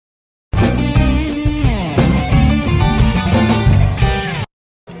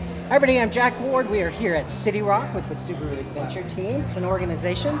Hi everybody, I'm Jack Ward. We are here at City Rock with the Subaru Adventure Team. It's an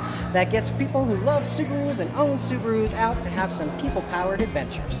organization that gets people who love Subarus and own Subarus out to have some people-powered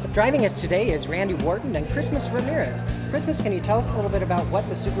adventures. Driving us today is Randy Wharton and Christmas Ramirez. Christmas, can you tell us a little bit about what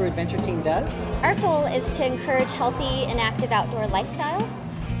the Subaru Adventure Team does? Our goal is to encourage healthy and active outdoor lifestyles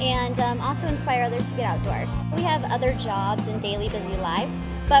and also inspire others to get outdoors. We have other jobs and daily busy lives,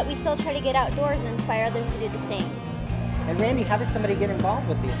 but we still try to get outdoors and inspire others to do the same. And Randy, how does somebody get involved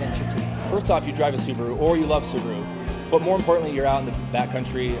with the Adventure Team? First off, you drive a Subaru or you love Subarus, but more importantly, you're out in the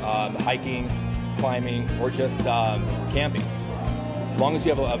backcountry, hiking, climbing, or just camping. As long as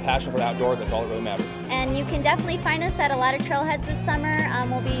you have a passion for the outdoors, that's all that really matters. And you can definitely find us at a lot of trailheads this summer.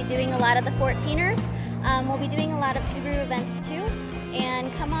 We'll be doing a lot of the 14ers. We'll be doing a lot of Subaru events too.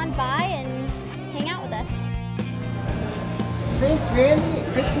 And come on by and hang out with us. Thanks, Randy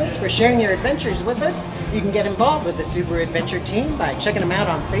and Christmas, for sharing your adventures with us. You can get involved with the Subaru Adventure Team by checking them out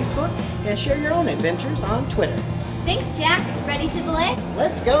on Facebook and share your own adventures on Twitter. Thanks, Jack. Ready to belay?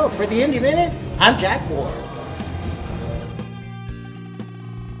 Let's go. For the Indy Minute, I'm Jack Ward.